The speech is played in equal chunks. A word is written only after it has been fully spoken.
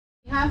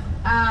have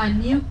a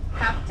new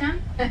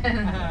captain.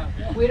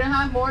 We don't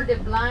have more the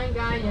blind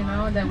guy, you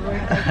know, that we're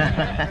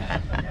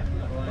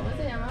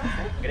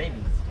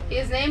Gravy.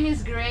 His name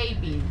is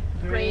Gravy.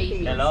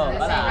 Gravy. Hello. So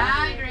let's say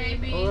hi,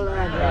 Gravy.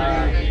 Hola,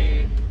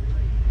 Gravy.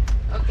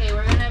 Okay,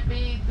 we're gonna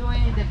be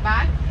doing the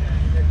back.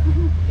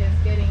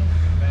 Just getting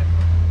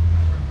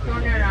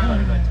turned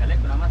around.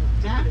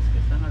 Yeah?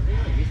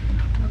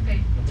 Okay.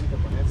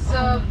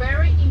 So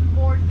very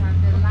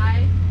important, the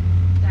life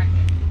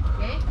jacket.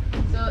 Okay.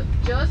 So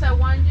just I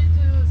want you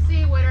to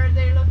see where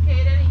they're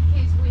located in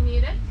case we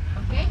need it.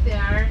 Okay. They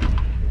are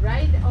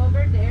right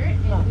over there,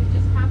 and you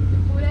just have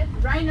to put it.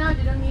 Right now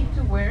you don't need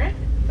to wear it,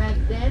 but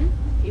then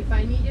if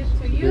I need you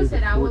to use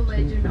it, I will let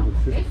you know.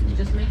 Okay.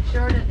 Just make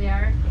sure that they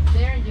are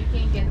there and you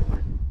can get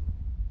one.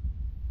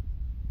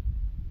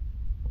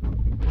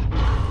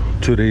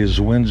 Today is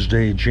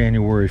Wednesday,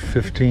 January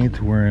 15th.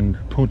 We're in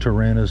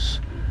Puntarenas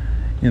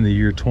in the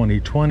year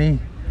 2020,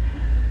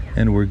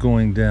 and we're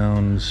going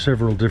down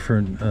several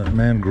different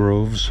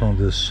mangroves on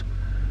this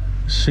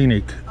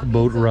scenic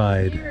boat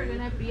ride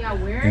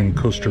in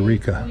Costa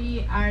Rica.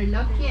 We are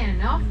lucky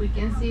enough, we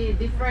can see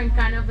different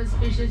kind of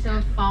species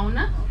of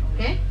fauna.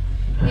 Okay,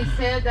 he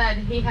said that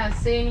he has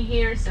seen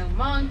here some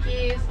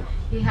monkeys,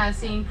 he has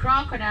seen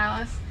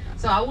crocodiles.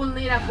 So I will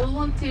need a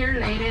volunteer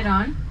later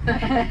on.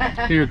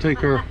 Here, take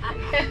her.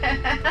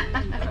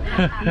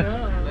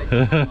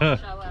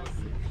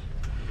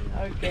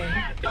 Okay.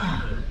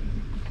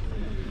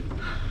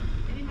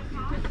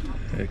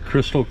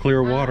 Crystal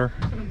clear water.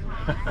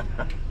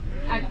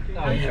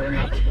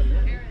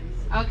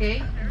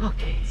 Okay.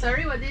 Okay.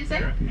 Sorry, what did you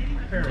say?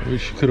 You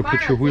could have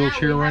put your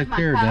wheelchair right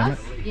there, damn it.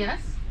 Yes.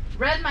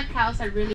 Red macaws are really